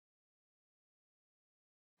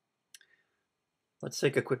Let's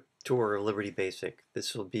take a quick tour of Liberty Basic.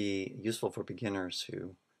 This will be useful for beginners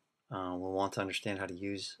who will want to understand how to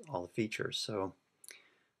use all the features. So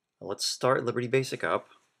let's start Liberty Basic up.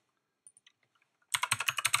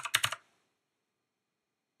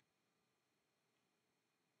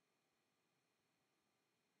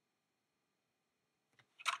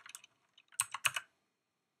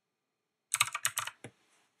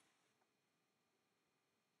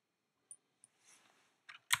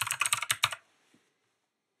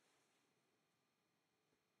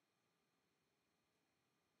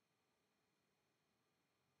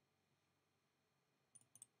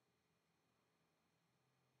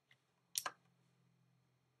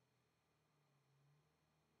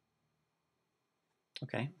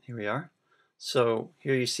 Okay, here we are. So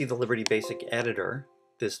here you see the Liberty Basic editor,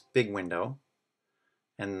 this big window,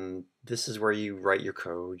 and this is where you write your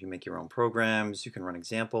code. You make your own programs, you can run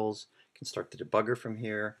examples, you can start the debugger from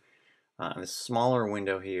here. And this smaller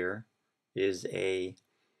window here is it's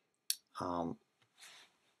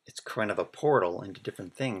kind of a portal into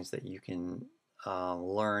different things that you can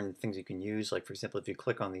learn, things you can use. Like for example, if you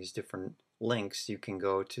click on these different links, you can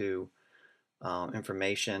go to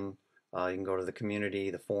information, you can go to the community,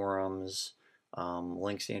 the forums,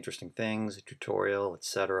 links to interesting things, a tutorial,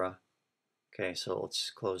 etc. Okay, so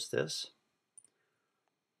let's close this.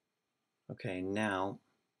 Okay, now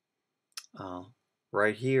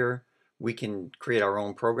right here we can create our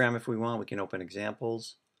own program if we want. We can open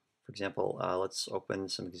examples. For example, let's open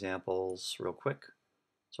some examples real quick.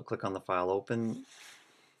 So click on the File Open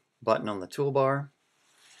button on the toolbar.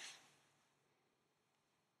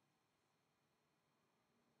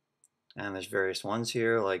 And there's various ones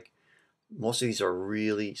here. Like most of these are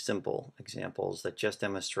really simple examples that just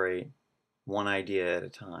demonstrate one idea at a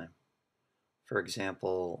time. For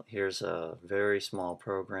example, here's a very small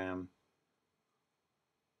program.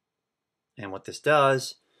 And what this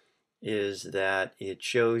does is that it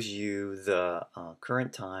shows you the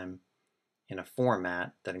current time in a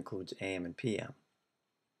format that includes AM and PM.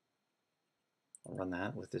 I'll run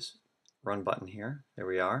that with this run button here. There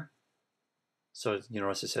we are. So you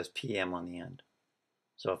notice it says PM on the end.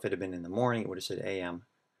 So if it had been in the morning, it would have said AM.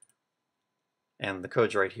 And the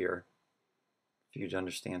code's right here for you to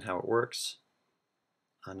understand how it works.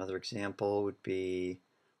 Another example would be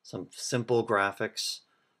some simple graphics.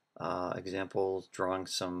 Example, drawing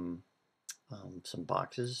some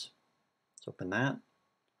boxes. Let's open that.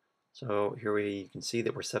 So here you can see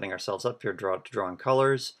that we're setting ourselves up here to draw in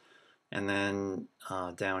colors. And then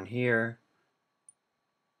down here,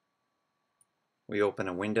 we open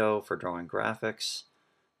a window for drawing graphics.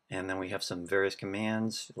 And then we have some various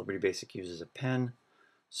commands. Liberty Basic uses a pen.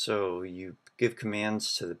 So you give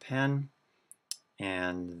commands to the pen.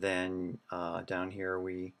 And then down here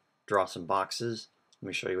we draw some boxes. Let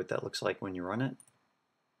me show you what that looks like when you run it.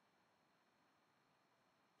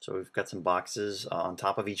 So we've got some boxes on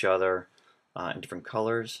top of each other in different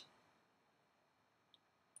colors.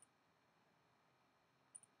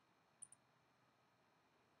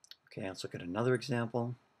 Okay, let's look at another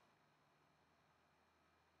example.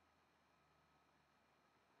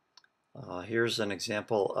 Here's an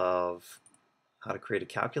example of how to create a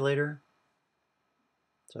calculator.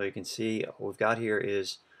 So you can see what we've got here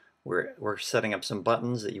is we're setting up some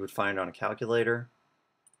buttons that you would find on a calculator.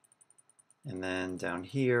 And then down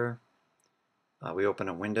here, we open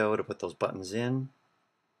a window to put those buttons in.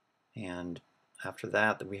 And after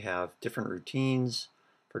that, we have different routines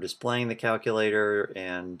for displaying the calculator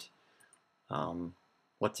and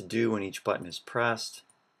what to do when each button is pressed.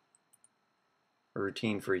 A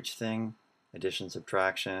routine for each thing, addition,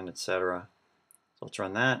 subtraction, etc. So let's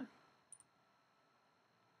run that.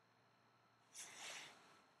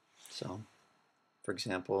 So, for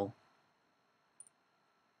example,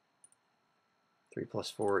 3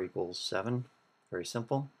 plus 4 equals 7. Very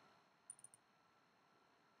simple.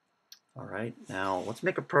 All right, now let's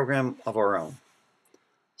make a program of our own.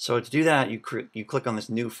 So to do that, you click on this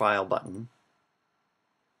New File button,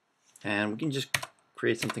 and we can just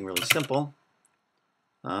create something really simple.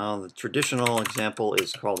 The traditional example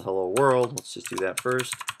is called Hello World. Let's just do that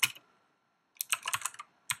first.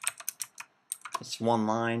 It's one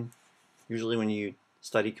line. Usually when you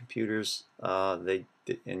study computers,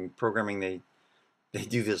 in programming, they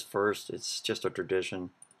do this first. It's just a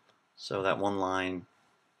tradition. So that one line,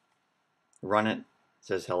 run it,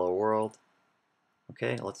 says Hello World.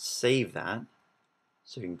 Okay, let's save that.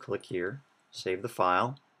 So you can click here, save the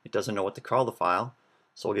file. It doesn't know what to call the file,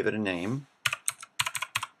 so we'll give it a name.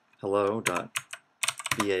 Hello.bas,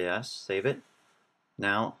 save it.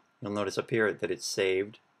 Now, you'll notice up here that it's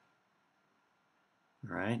saved.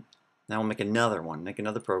 All right, now we'll make another one, make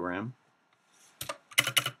another program.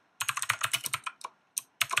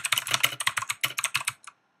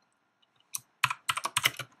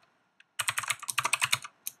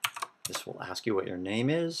 This will ask you what your name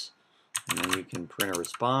is, and then you can print a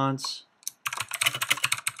response.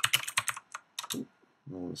 Ooh,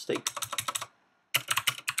 no mistake.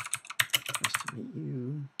 Nice to meet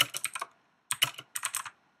you.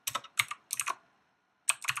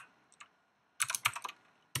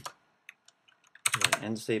 Put an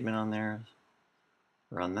end statement on there.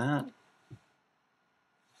 Run that.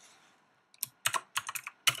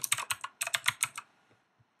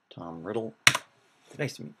 Tom Riddle.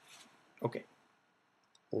 Nice to meet you. Okay.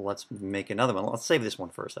 Well, let's make another one. Let's save this one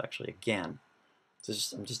first, actually, again.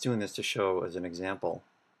 I'm just doing this to show as an example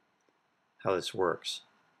how this works.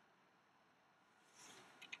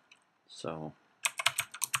 So,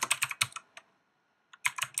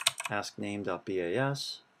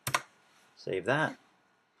 askName.bas. Save that.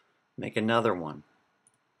 Make another one.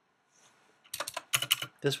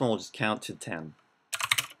 This one will just count to 10.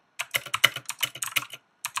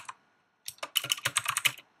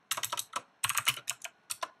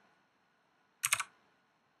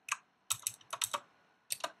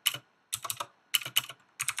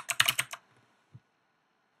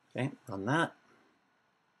 Okay, run that.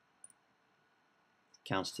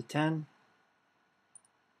 Counts to 10.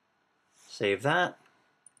 Save that.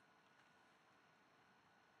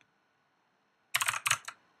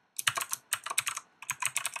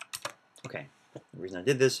 Okay, the reason I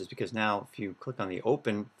did this is because now if you click on the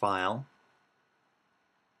open file,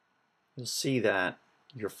 you'll see that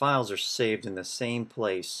your files are saved in the same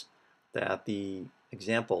place that the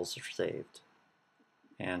examples are saved.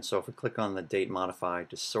 And so if we click on the date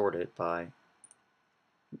modified to sort it by,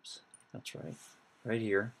 oops, that's right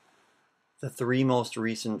here, the 3 most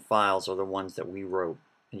recent files are the ones that we wrote,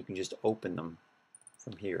 and you can just open them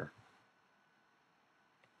from here.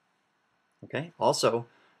 Okay, also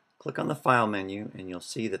click on the file menu and you'll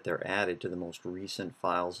see that they're added to the most recent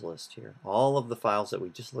files list here. All of the files that we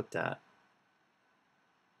just looked at.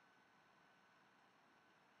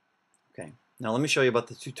 Okay, now let me show you about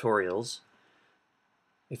the tutorials.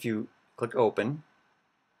 If you click open,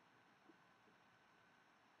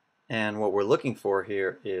 and what we're looking for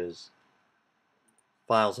here is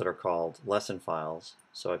files that are called lesson files.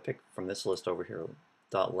 So I picked from this list over here,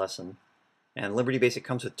 .lesson, and Liberty Basic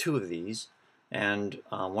comes with 2 of these, and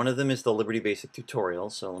one of them is the Liberty Basic tutorial.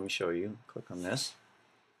 So let me show you. Click on this.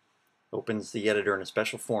 Opens the editor in a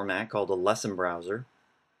special format called a lesson browser,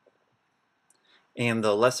 and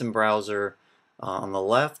the lesson browser on the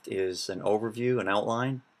left is an overview, an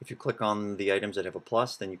outline. If you click on the items that have a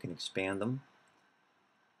plus, then you can expand them.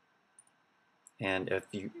 And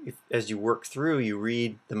as you work through, you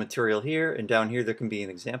read the material here, and down here there can be an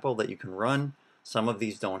example that you can run. Some of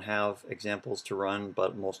these don't have examples to run,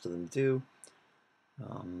 but most of them do.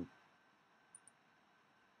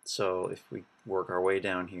 So if we work our way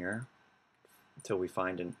down here until we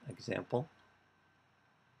find an example.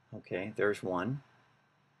 Okay, there's one.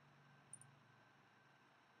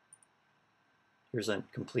 Here's a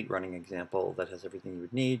complete running example that has everything you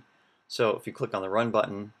would need. So if you click on the Run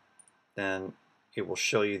button, then it will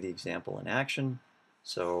show you the example in action.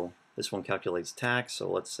 So this one calculates tax.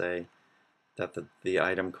 So let's say that the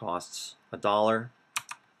item costs $1.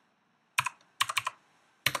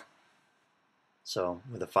 So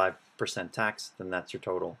with a 5% tax, then that's your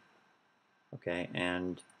total. Okay,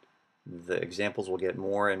 and the examples will get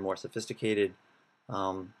more and more sophisticated.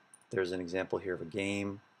 There's an example here of a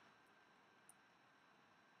game.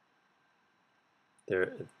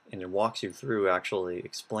 There, and it walks you through actually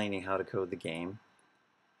explaining how to code the game.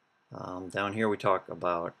 Down here we talk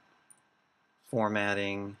about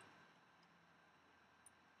formatting,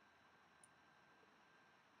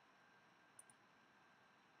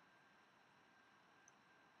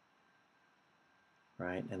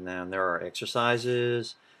 right? And then there are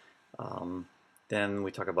exercises. Then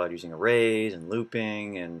we talk about using arrays and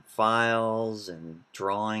looping and files and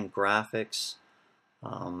drawing graphics.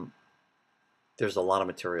 There's a lot of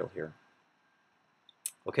material here.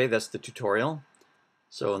 Okay, that's the tutorial.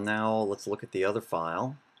 So now let's look at the other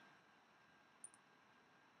file.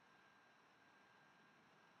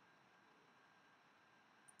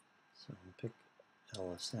 So I'll pick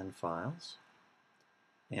LSN files.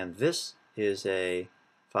 And this is a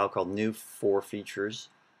file called New 4 Features,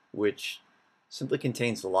 which simply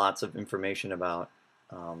contains lots of information about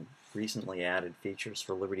recently added features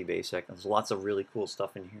for Liberty Basic. There's lots of really cool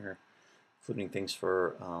stuff in here, including things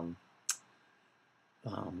for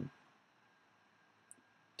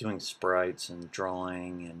doing sprites and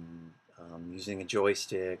drawing and using a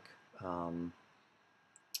joystick,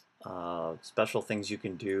 special things you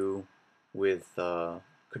can do with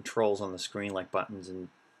controls on the screen like buttons and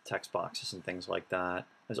text boxes and things like that.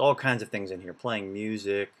 There's all kinds of things in here, playing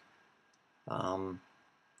music,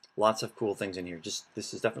 Lots of cool things in here.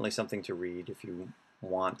 This is definitely something to read if you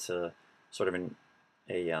want to sort of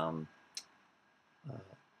a uh,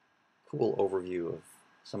 cool overview of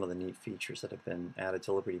some of the neat features that have been added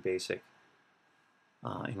to Liberty Basic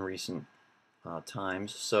in recent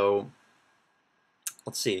times. So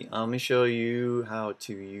let's see. Let me show you how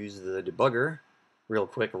to use the debugger real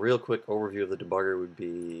quick. A real quick overview of the debugger would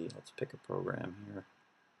be, let's pick a program here.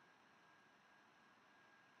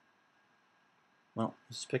 Well,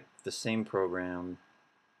 let's pick the same program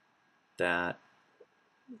that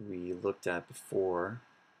we looked at before.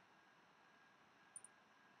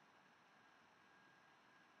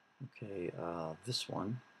 Okay, this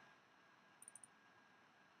one.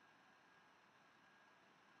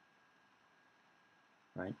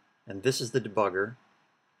 Right, and this is the debugger.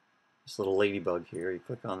 This little ladybug here. You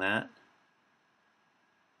click on that.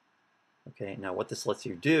 Okay, now what this lets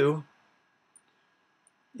you do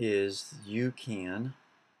is you can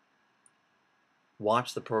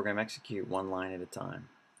watch the program execute one line at a time.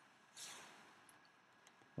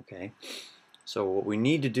 Okay, so what we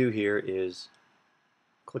need to do here is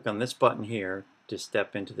click on this button here to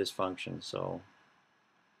step into this function. So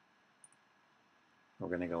we're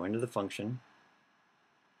going to go into the function,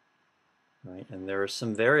 right? And there are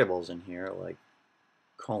some variables in here like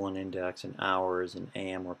colon index and hours and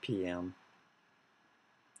AM or PM.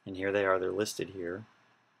 And here they are, they're listed here.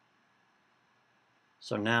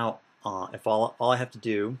 So now if all I have to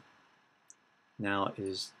do now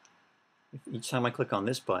is if each time I click on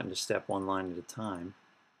this button to step one line at a time,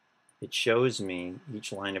 it shows me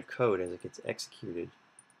each line of code as it gets executed.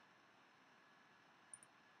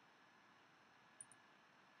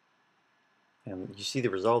 And you see the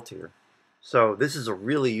result here. So this is a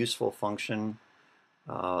really useful function.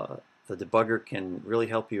 The debugger can really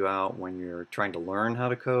help you out when you're trying to learn how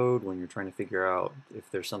to code, when you're trying to figure out if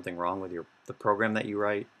there's something wrong with the program that you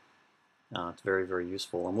write. It's very, very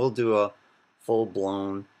useful. And we'll do a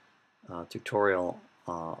full-blown tutorial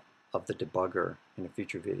of the debugger in a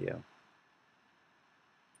future video.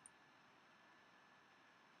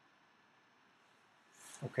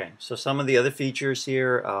 Okay, so some of the other features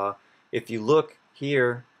here, if you look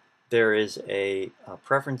here, there is a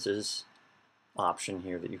preferences option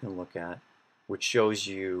here that you can look at, which shows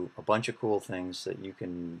you a bunch of cool things that you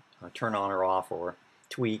can turn on or off or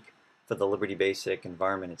tweak for the Liberty Basic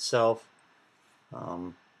environment itself.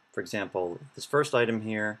 For example, this first item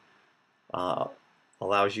here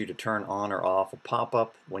allows you to turn on or off a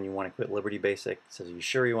pop-up when you want to quit Liberty Basic. It says, are you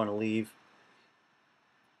sure you want to leave?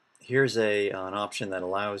 Here's an option that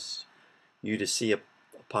allows you to see a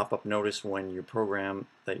pop-up notice when your program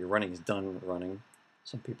that you're running is done running.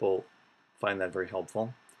 Some people find that very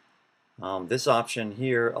helpful. This option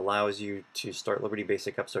here allows you to start Liberty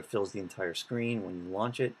Basic up so it fills the entire screen when you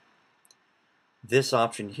launch it. This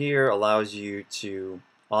option here allows you to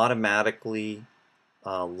automatically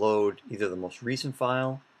load either the most recent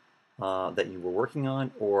file that you were working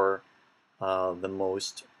on or the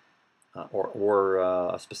most or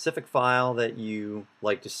a specific file that you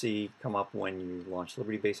like to see come up when you launch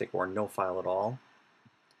Liberty Basic, or no file at all.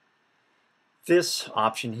 This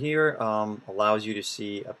option here allows you to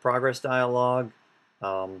see a progress dialog.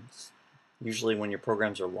 Usually when your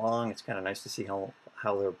programs are long, it's kind of nice to see how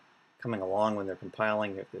they're coming along when they're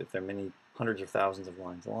compiling, if they're many hundreds or thousands of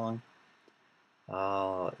lines long.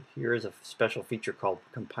 Here is a special feature called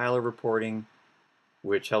compiler reporting,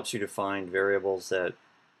 which helps you to find variables that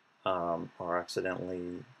are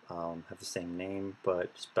accidentally have the same name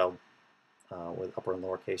but spelled with upper and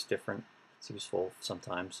lowercase different. It's useful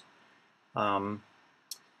sometimes.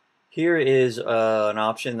 Here is an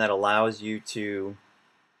option that allows you to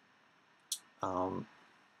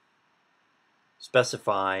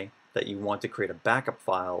specify that you want to create a backup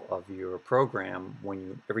file of your program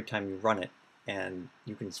every time you run it, and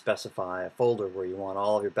you can specify a folder where you want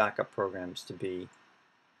all of your backup programs to be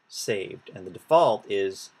saved, and the default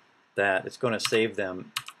is that it's going to save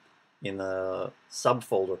them in the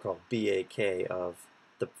subfolder called BAK of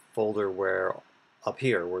the folder where up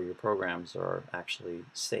here where your programs are actually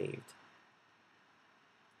saved.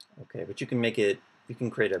 Okay, but you can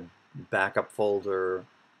create a backup folder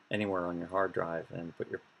anywhere on your hard drive and put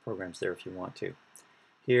your programs there if you want to.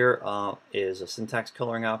 Here is a syntax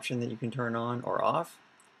coloring option that you can turn on or off.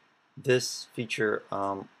 This feature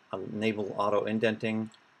enable auto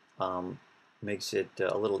indenting. Makes it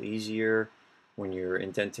a little easier when you're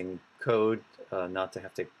indenting code not to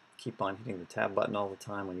have to keep on hitting the tab button all the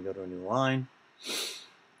time when you go to a new line.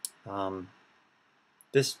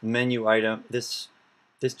 This menu item, this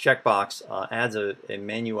checkbox adds a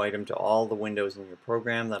menu item to all the windows in your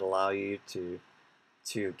program that allow you to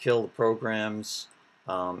to kill the programs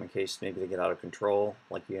in case maybe they get out of control,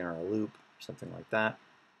 like you enter a loop or something like that.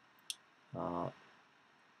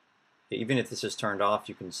 Even if this is turned off,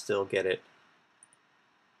 you can still get it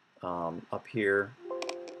up here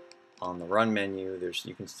on the run menu.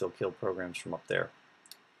 You can still kill programs from up there.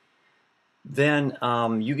 Then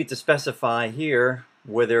you get to specify here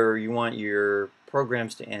whether you want your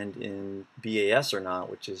programs to end in BAS or not,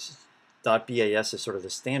 which is .bas is sort of the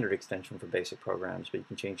standard extension for BASIC programs, but you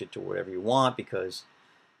can change it to whatever you want because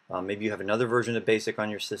maybe you have another version of BASIC on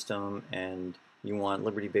your system and you want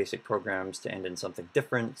Liberty Basic programs to end in something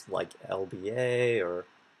different like LBA or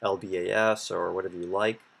LBAS or whatever you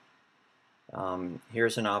like.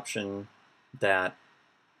 Here's an option that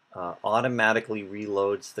automatically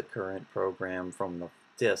reloads the current program from the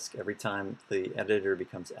disk every time the editor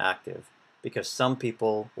becomes active, because some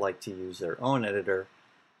people like to use their own editor,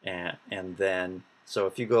 and then so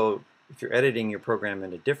if you're editing your program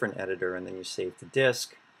in a different editor and then you save to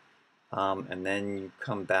disk and then you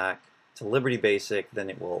come back to Liberty Basic, then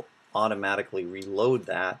it will automatically reload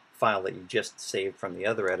that file that you just saved from the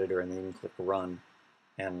other editor, and then you can click run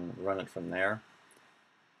and run it from there.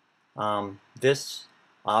 This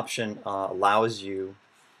option allows you,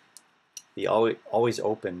 the always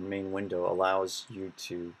open main window allows you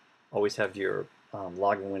to always have your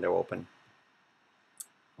logging window open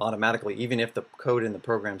automatically, even if the code in the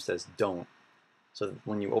program says don't. So that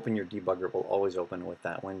when you open your debugger, it will always open with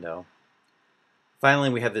that window. Finally,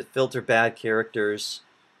 we have the filter bad characters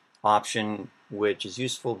option, which is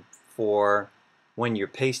useful for when you're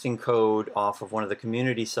pasting code off of one of the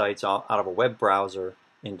community sites out of a web browser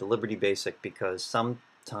into Liberty Basic, because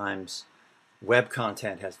sometimes web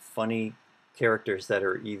content has funny characters that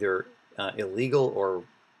are either illegal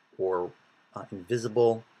or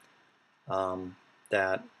invisible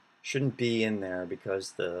that shouldn't be in there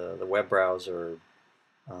because the web browser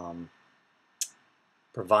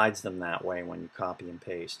provides them that way when you copy and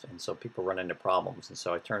paste, and so people run into problems. And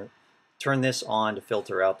so I turn this on to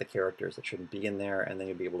filter out the characters that shouldn't be in there, and then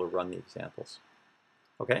you'll be able to run the examples.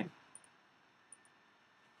 Okay.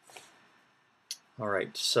 All right,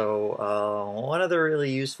 so one other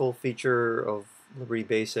really useful feature of Liberty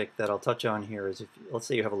Basic that I'll touch on here is, if let's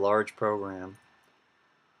say you have a large program.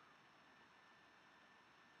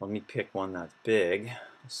 Let me pick one that's big.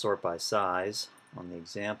 I'll sort by size on the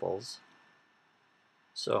examples.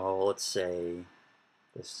 So let's say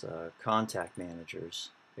this contact managers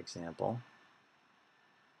example.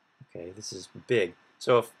 Okay, this is big.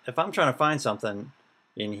 So if I'm trying to find something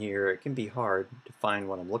in here, it can be hard to find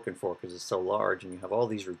what I'm looking for because it's so large, and you have all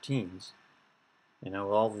these routines,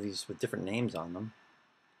 all of these with different names on them,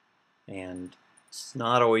 and it's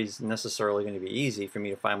not always necessarily going to be easy for me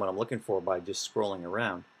to find what I'm looking for by just scrolling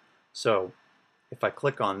around. So if I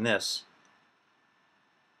click on this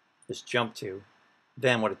jump to,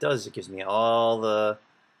 then what it does is it gives me all the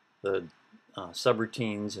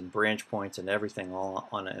subroutines and branch points and everything all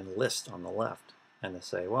on a list on the left, and to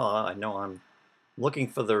say, well, I know I'm looking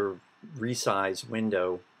for the resize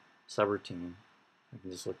window subroutine. I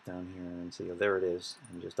can just look down here and see, oh, there it is,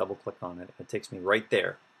 and just double click on it. It takes me right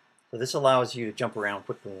there. So this allows you to jump around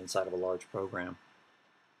quickly inside of a large program.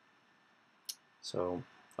 So,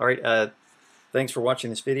 all right, thanks for watching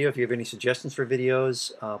this video. If you have any suggestions for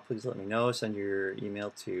videos, please let me know. Send your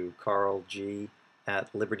email to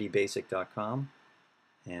carlg@libertybasic.com.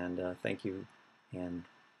 And thank you, and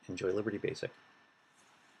enjoy Liberty Basic.